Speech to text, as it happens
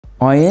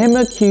I am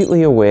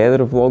acutely aware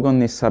that a vlog on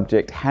this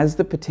subject has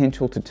the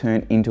potential to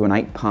turn into an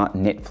 8-part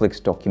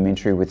Netflix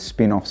documentary with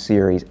spin-off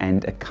series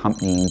and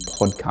accompanying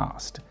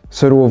podcast.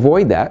 So to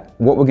avoid that,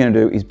 what we're going to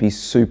do is be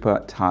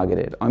super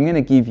targeted. I'm going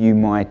to give you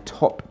my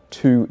top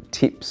 2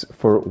 tips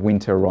for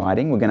winter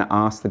riding. We're going to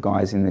ask the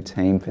guys in the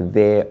team for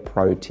their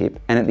pro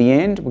tip. And at the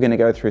end, we're going to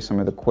go through some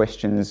of the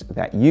questions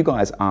that you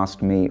guys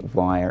asked me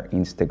via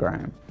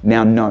Instagram.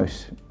 Now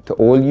note, to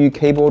all you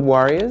keyboard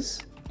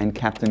warriors and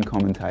captain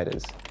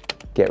commentators,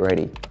 get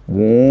ready.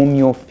 Warm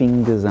your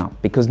fingers up,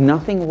 because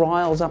nothing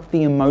riles up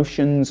the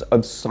emotions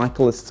of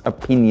cyclists'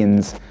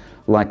 opinions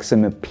like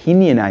some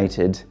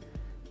opinionated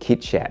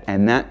kit chat,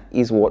 and that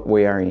is what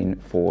we are in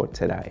for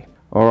today.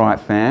 All right,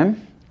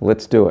 fam,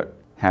 let's do it.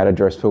 How to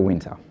dress for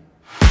winter.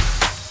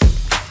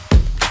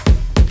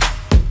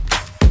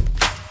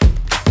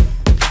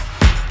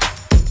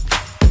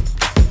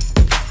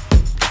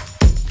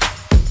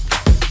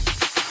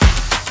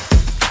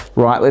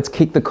 Right, let's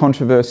kick the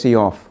controversy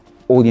off.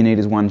 All you need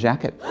is one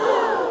jacket.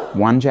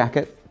 One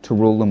jacket to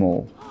rule them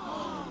all.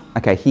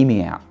 Okay, hear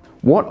me out.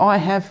 What I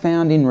have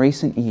found in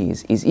recent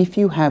years is if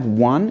you have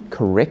one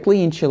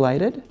correctly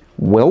insulated,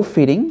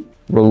 well-fitting,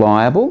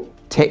 reliable,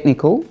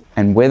 technical,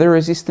 and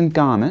weather-resistant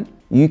garment,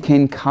 you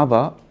can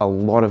cover a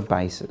lot of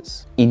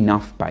bases.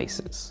 Enough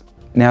bases.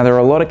 Now, there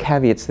are a lot of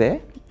caveats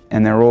there,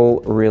 and they're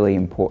all really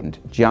important,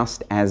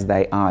 just as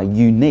they are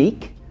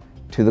unique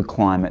to the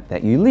climate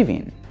that you live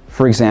in.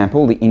 For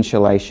example, the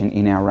insulation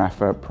in our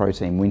Rapha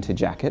Protein winter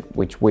jacket,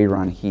 which we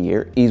run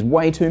here, is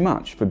way too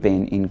much for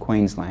Ben in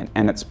Queensland,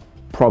 and it's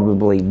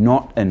probably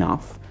not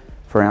enough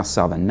for our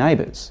southern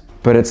neighbours.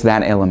 But it's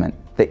that element,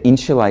 the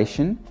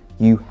insulation,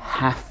 you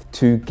have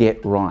to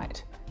get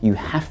right. You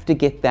have to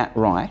get that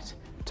right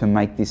to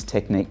make this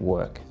technique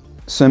work.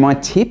 So my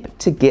tip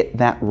to get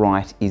that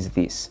right is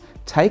this.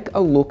 Take a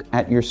look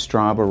at your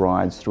Strava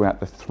rides throughout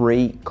the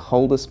 3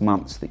 coldest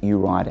months that you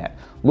ride at.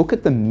 Look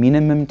at the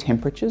minimum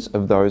temperatures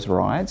of those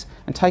rides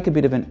and take a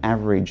bit of an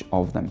average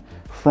of them.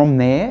 From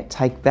there,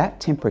 take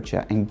that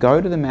temperature and go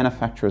to the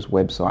manufacturer's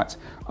websites.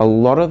 A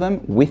lot of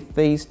them with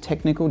these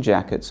technical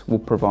jackets will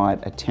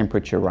provide a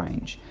temperature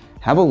range.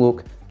 Have a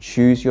look,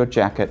 choose your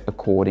jacket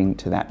according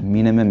to that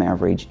minimum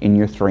average in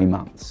your 3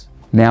 months.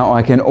 Now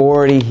I can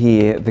already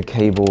hear the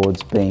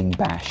keyboards being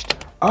bashed.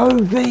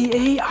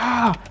 OVERHEATING!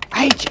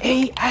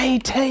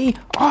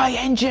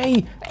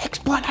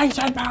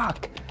 Explanation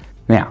mark!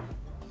 Now,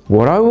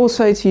 what I will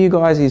say to you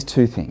guys is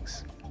 2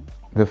 things.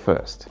 The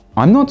first,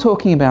 I'm not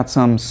talking about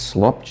some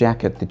slop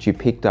jacket that you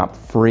picked up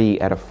free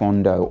at a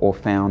fondo or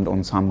found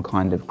on some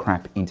kind of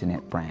crap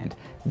internet brand.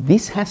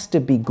 This has to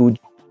be good.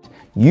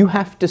 You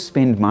have to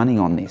spend money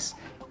on this.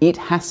 It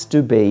has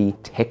to be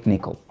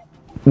technical.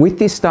 With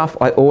this stuff,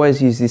 I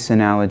always use this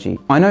analogy.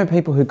 I know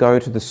people who go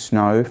to the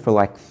snow for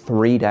like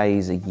 3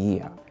 days a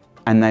year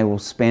and they will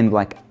spend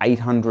like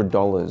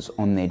 $800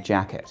 on their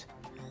jacket.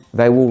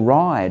 They will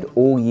ride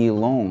all year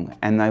long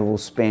and they will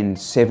spend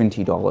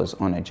 $70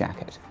 on a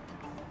jacket.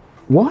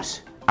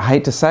 What? I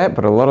hate to say it,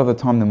 but a lot of the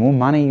time, the more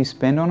money you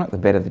spend on it, the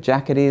better the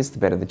jacket is,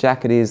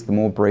 the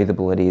more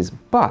breathable it is.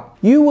 But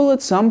you will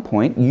at some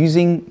point,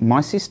 using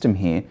my system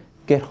here,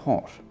 get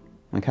hot,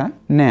 okay?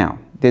 Now,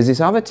 there's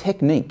this other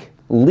technique,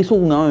 little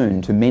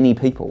known to many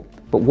people,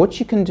 but what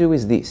you can do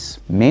is this.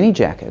 Many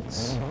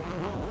jackets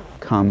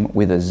come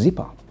with a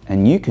zipper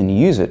and you can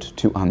use it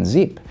to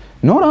unzip.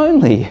 Not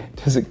only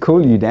does it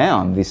cool you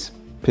down, this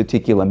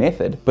particular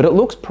method, but it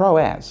looks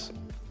pro-as.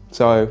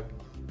 So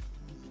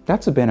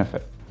that's a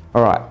benefit.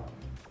 All right,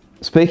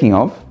 speaking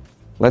of,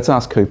 let's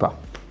ask Cooper.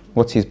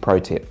 What's his pro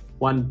tip?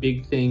 One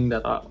big thing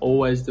that I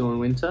always do in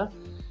winter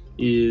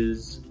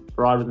is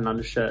ride with an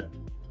undershirt.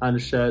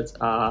 Undershirts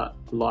are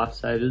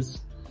lifesavers.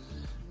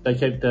 They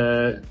keep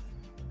the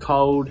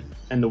cold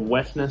and the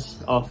wetness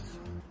off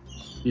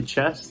your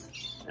chest,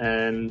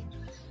 and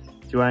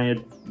if you're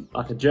wearing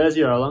like a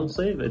jersey or a long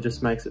sleeve, it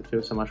just makes it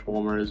feel so much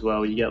warmer as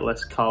well. You get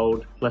less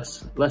cold,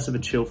 less of a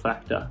chill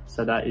factor.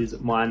 So that is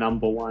my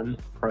 #1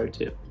 pro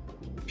tip.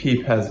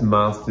 Pip has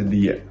mastered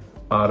the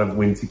art of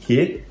winter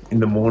kit in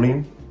the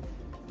morning.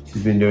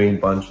 She's been doing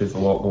bunches a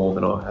lot more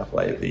than I have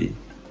lately.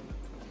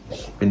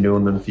 Been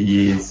doing them for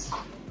years.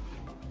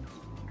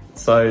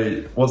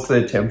 So what's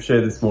the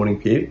temperature this morning,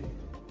 Pip?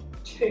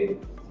 2.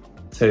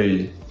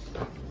 2.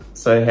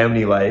 So how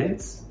many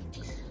layers?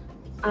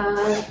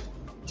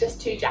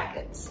 Just 2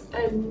 jackets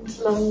and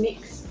long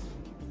necks.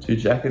 2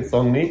 jackets,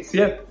 long necks?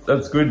 Yep,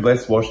 that's good,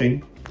 less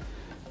washing.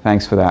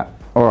 Thanks for that.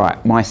 All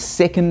right, my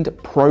second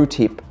pro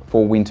tip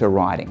for winter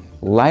riding.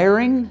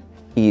 Layering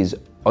is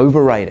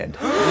overrated.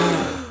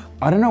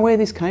 I don't know where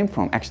this came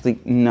from. Actually,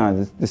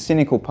 no, the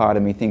cynical part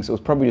of me thinks it was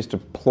probably just a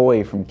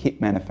ploy from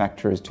kit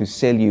manufacturers to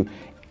sell you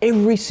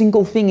every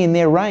single thing in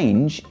their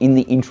range in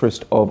the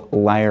interest of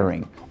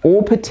layering.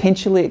 Or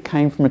potentially it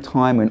came from a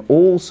time when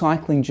all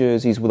cycling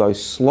jerseys were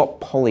those slop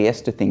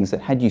polyester things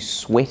that had you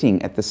sweating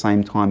at the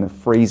same time of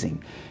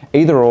freezing.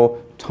 Either or,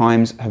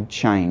 times have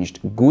changed.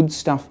 Good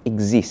stuff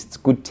exists,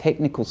 good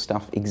technical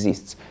stuff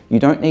exists. You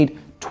don't need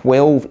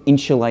 12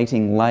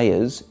 insulating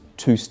layers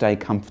to stay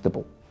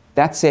comfortable.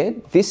 That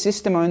said, this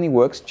system only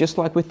works, just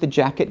like with the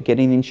jacket,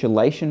 getting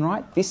insulation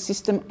right, this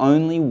system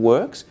only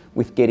works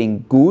with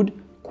getting good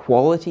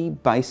quality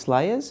base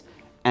layers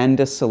and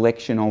a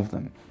selection of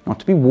them. Not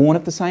to be worn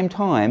at the same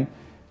time,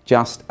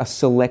 just a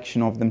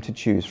selection of them to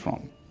choose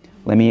from.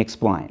 Let me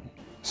explain.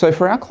 So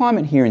for our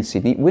climate here in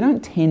Sydney, we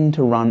don't tend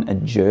to run a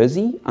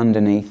jersey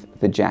underneath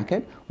the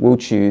jacket. We'll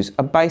choose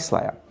a base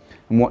layer.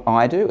 And what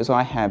I do is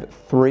I have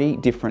 3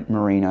 different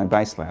merino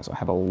base layers. I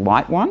have a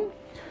light one,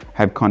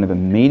 have kind of a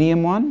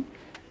medium one,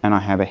 and I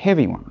have a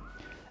heavy one.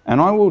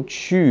 And I will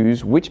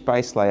choose which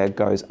base layer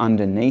goes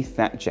underneath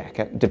that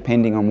jacket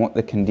depending on what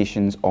the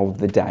conditions of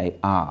the day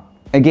are.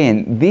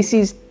 Again, this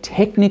is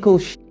technical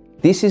shit.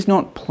 This is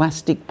not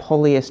plastic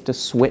polyester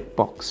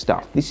sweatbox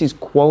stuff. This is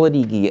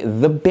quality gear,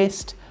 the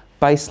best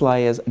base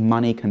layers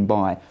money can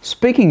buy.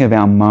 Speaking of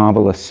our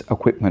marvelous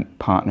equipment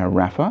partner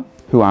Rapha,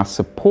 who are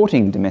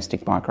supporting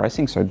domestic bike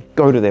racing, so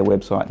go to their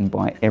website and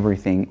buy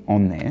everything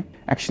on there.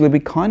 Actually, we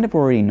kind of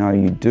already know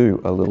you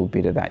do a little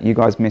bit of that. You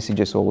guys message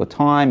us all the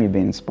time, you've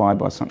been inspired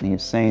by something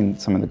you've seen,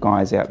 some of the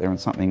guys out there and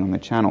something on the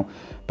channel.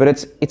 But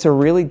it's a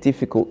really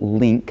difficult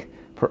link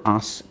for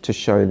us to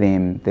show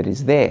them that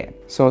is there.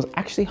 So I was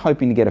actually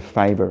hoping to get a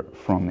favor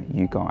from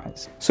you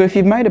guys. So if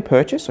you've made a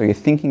purchase or you're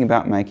thinking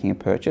about making a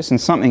purchase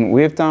and something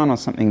we've done or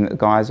something that the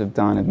guys have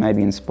done have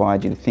maybe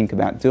inspired you to think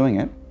about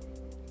doing it,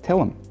 tell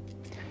them.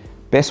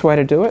 Best way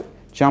to do it,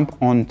 jump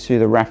onto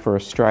the Rapha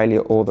Australia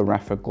or the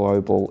Rapha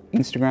Global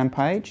Instagram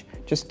page,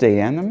 just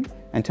DM them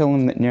and tell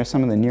them that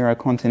some of the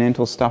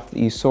Neurocontinental stuff that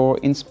you saw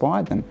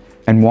inspired them.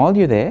 And while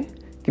you're there,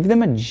 give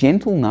them a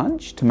gentle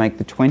nudge to make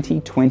the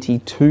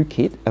 2022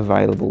 kit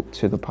available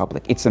to the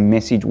public. It's a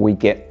message we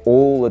get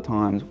all the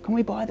time. Can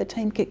we buy the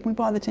team kit? Can we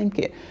buy the team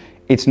kit?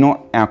 It's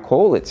not our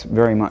call, it's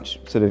very much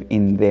sort of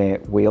in their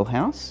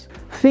wheelhouse.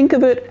 Think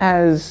of it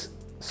as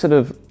sort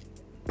of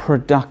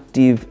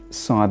productive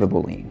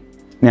cyberbullying.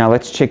 Now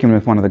let's check in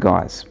with one of the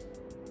guys.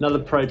 Another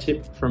pro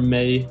tip from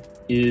me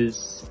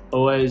is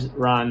always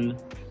run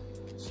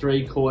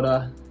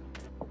 3/4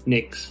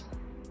 nicks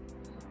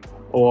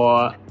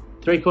or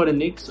 3/4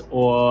 nicks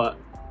or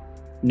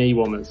knee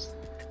warmers.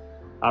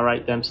 I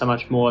rate them so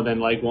much more than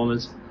leg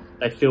warmers.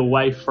 They feel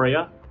way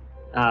freer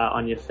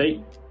on your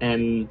feet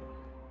and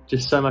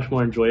just so much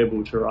more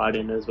enjoyable to ride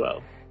in as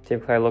well.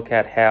 Typically I look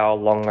at how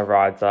long the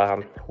rides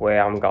are,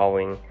 where I'm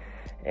going,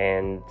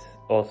 and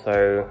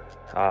also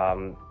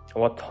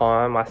what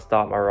time I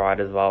start my ride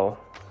as well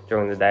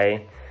during the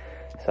day.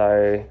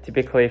 So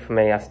typically for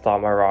me, I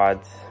start my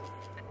rides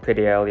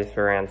pretty early,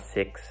 so around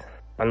 6.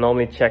 I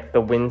normally check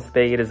the wind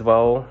speed as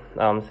well,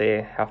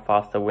 see how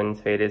fast the wind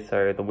speed is,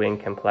 so the wind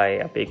can play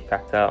a big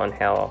factor on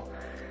how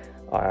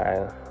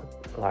I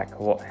like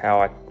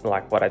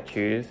what I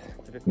choose.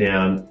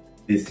 Now,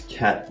 this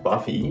cat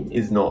Buffy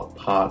is not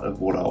part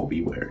of what I'll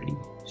be wearing.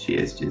 She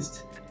has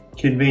just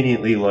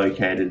conveniently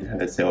located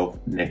herself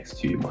next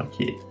to my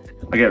kit.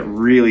 I get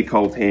really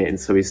cold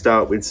hands, so we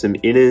start with some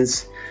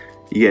inners.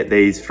 You get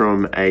these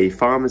from a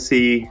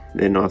pharmacy.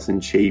 They're nice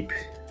and cheap,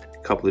 a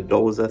couple of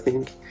dollars I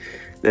think.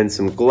 Then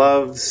some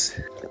gloves,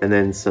 and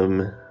then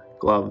some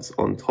gloves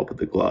on top of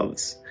the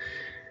gloves.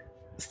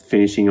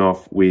 Finishing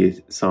off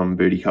with some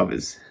booty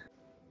covers.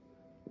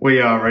 We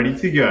are ready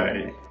to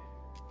go.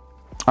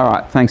 All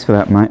right, thanks for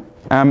that, mate.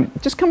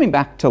 Just coming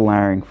back to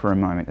layering for a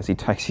moment as he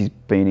takes his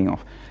beanie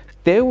off.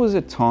 There was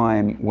a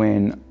time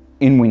when,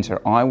 in winter,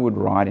 I would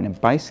ride in a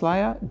base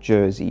layer,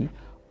 jersey,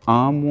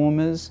 arm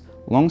warmers,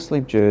 long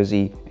sleeve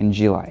jersey, and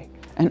gilet.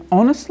 And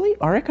honestly,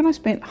 I reckon I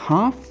spent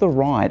half the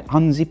ride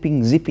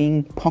unzipping,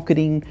 zipping,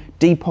 pocketing,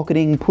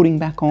 depocketing, putting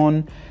back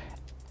on.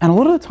 And a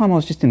lot of the time I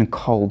was just in a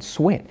cold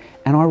sweat.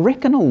 And I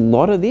reckon a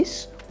lot of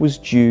this was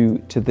due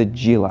to the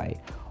gilet.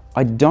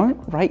 I don't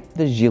rate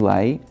the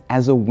gilet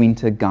as a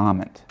winter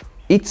garment.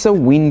 It's a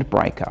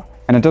windbreaker,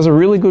 and it does a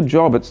really good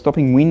job at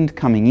stopping wind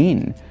coming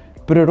in,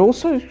 but it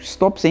also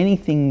stops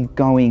anything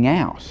going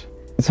out.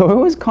 So I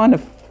always kind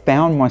of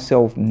found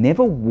myself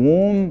never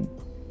warm,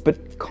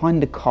 but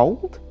kind of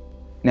cold.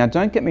 Now,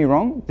 don't get me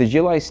wrong, the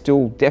gilet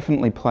still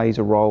definitely plays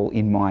a role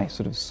in my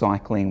sort of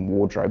cycling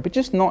wardrobe, but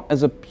just not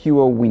as a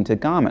pure winter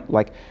garment.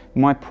 Like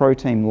my Pro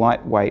Team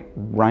lightweight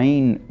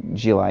rain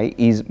gilet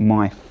is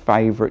my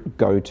favorite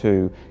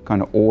go-to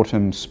kind of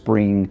autumn,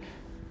 spring,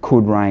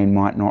 could rain,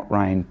 might not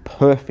rain,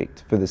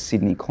 perfect for the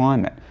Sydney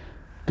climate,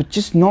 but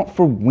just not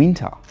for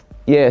winter.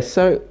 Yeah,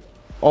 so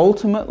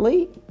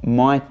ultimately,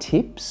 my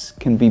tips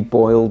can be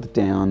boiled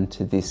down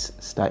to this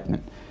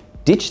statement.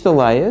 Ditch the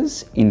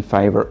layers in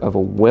favour of a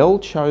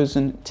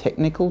well-chosen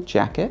technical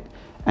jacket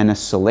and a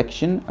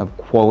selection of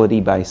quality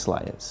base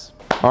layers.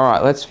 All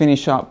right, let's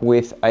finish up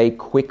with a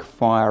quick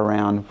fire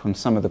round from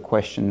some of the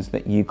questions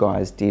that you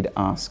guys did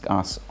ask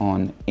us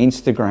on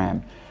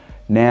Instagram.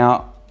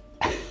 Now,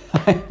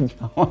 I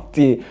have no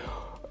idea,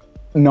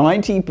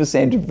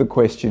 90% of the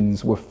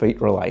questions were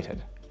feet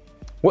related.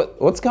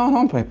 What's going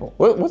on, people?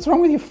 What's wrong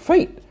with your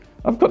feet?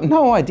 I've got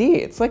no idea.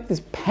 It's like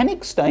there's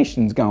panic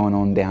stations going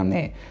on down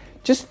there.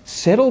 Just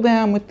settle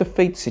down with the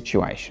feet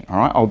situation, all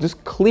right? I'll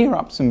just clear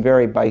up some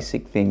very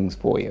basic things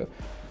for you.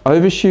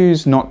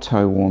 Overshoes, not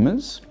toe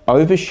warmers.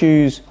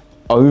 Overshoes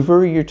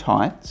over your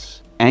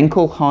tights.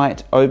 Ankle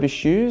height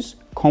overshoes,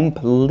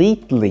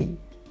 completely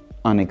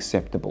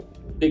unacceptable.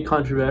 Bit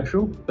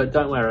controversial, but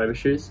don't wear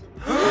overshoes.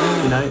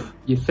 You know,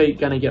 your feet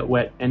gonna get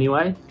wet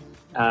anyway.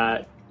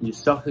 Your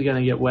socks are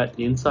gonna get wet.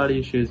 The inside of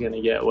your shoes are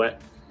gonna get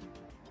wet.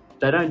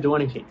 They don't do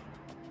anything.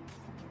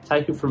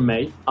 Take it from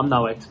me, I'm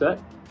no expert,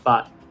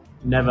 but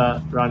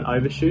never run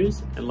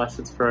overshoes unless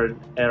it's for an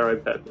aero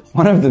purpose.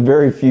 One of the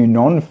very few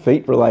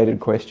non-feet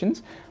related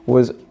questions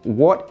was,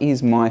 what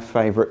is my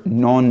favourite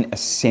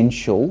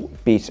non-essential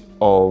bit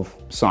of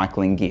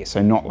cycling gear?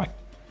 So not like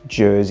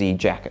jersey,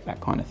 jacket,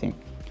 that kind of thing.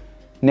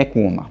 Neck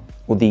warmer,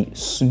 or the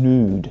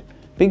snood.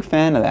 Big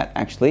fan of that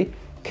actually.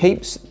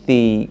 Keeps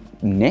the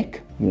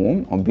neck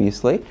warm,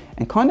 obviously,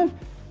 and kind of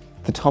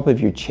the top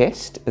of your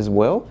chest as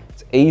well.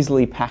 It's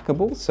easily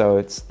packable, so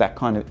it's that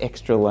kind of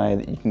extra layer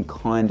that you can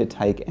kind of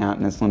take out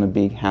and it's not a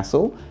big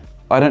hassle.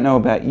 I don't know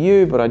about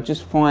you, but I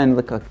just find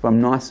like if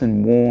I'm nice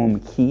and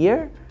warm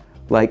here,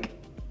 like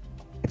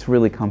it's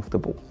really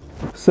comfortable.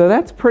 So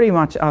that's pretty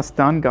much us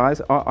done,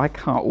 guys. I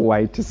can't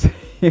wait to see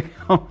your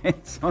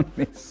comments on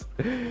this.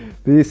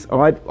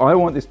 I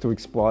want this to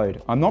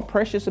explode. I'm not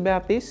precious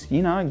about this,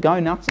 you know, go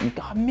nuts and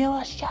go,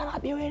 Miller, shut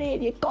up, you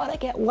idiot. You gotta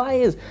get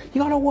layers.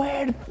 You gotta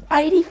wear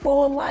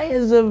 84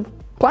 layers of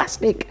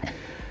plastic.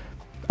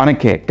 I don't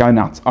care, go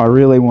nuts. I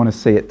really want to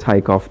see it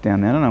take off down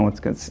there. I don't know what's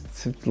going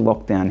to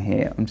lock down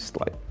here. I'm just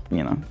like,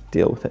 you know,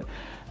 deal with it.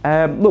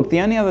 Look,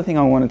 the only other thing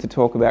I wanted to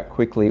talk about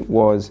quickly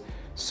was,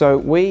 so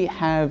we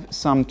have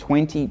some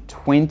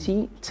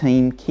 2020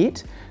 team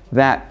kit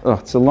that,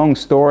 it's a long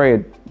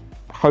story.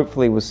 I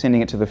hopefully was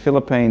sending it to the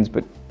Philippines,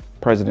 but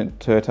President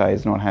Duterte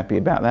is not happy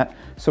about that.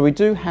 So we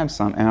do have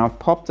some, and I've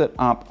popped it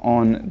up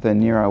on the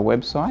Nero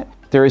website.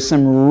 There is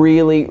some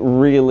really,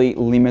 really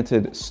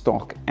limited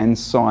stock and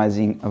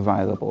sizing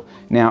available.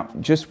 Now,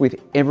 just with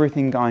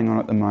everything going on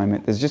at the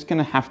moment, there's just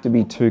gonna have to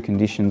be two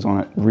conditions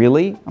on it.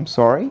 Really, I'm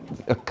sorry.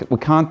 We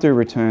can't do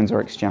returns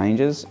or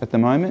exchanges at the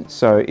moment.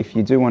 So if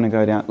you do wanna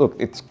go down, look,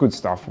 it's good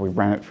stuff. We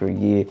ran it for a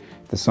year.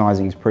 The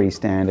sizing is pretty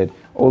standard.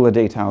 All the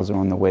details are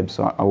on the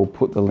website. I will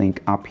put the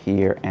link up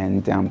here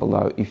and down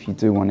below if you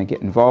do wanna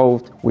get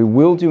involved. We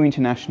will do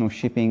international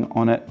shipping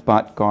on it,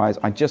 but guys,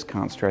 I just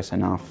can't stress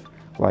enough,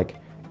 like,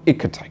 it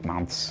could take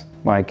months.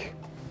 Like,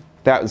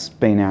 that's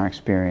been our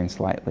experience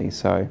lately.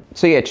 So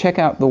yeah, check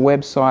out the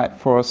website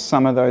for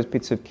some of those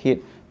bits of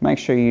kit. Make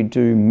sure you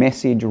do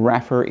message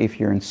Rapha if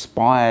you're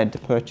inspired to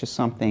purchase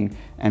something,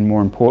 and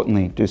more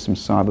importantly, do some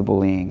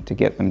cyberbullying to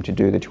get them to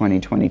do the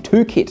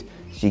 2022 kit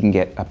so you can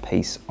get a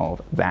piece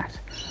of that.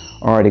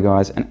 Alrighty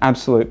guys, an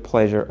absolute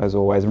pleasure as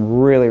always. I'm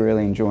really,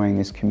 really enjoying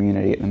this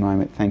community at the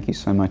moment. Thank you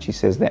so much. He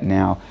says that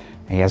now.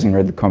 He hasn't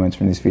read the comments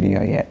from this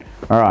video yet.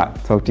 All right,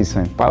 talk to you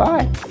soon.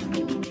 Bye-bye.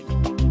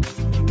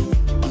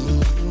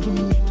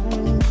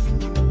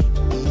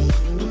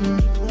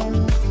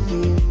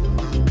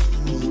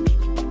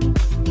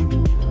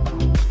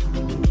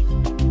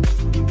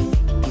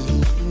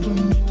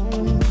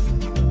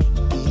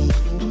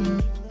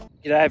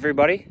 G'day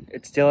everybody,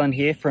 it's Dylan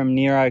here from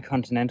Nero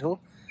Continental.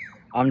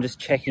 I'm just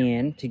checking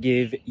in to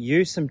give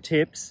you some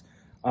tips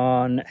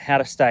on how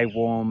to stay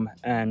warm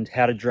and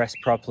how to dress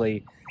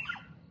properly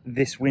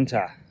this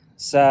winter.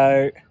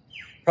 So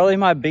probably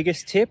my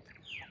biggest tip,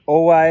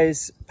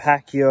 always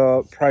pack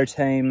your Pro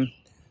Team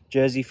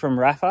jersey from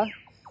Rapha.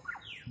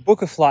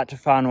 Book a flight to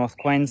far north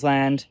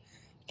Queensland,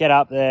 get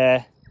up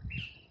there,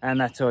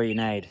 and that's all you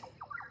need.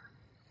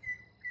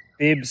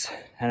 Bibs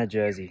and a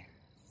jersey.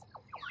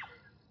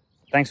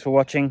 Thanks for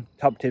watching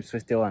Top Tips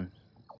with Dylan.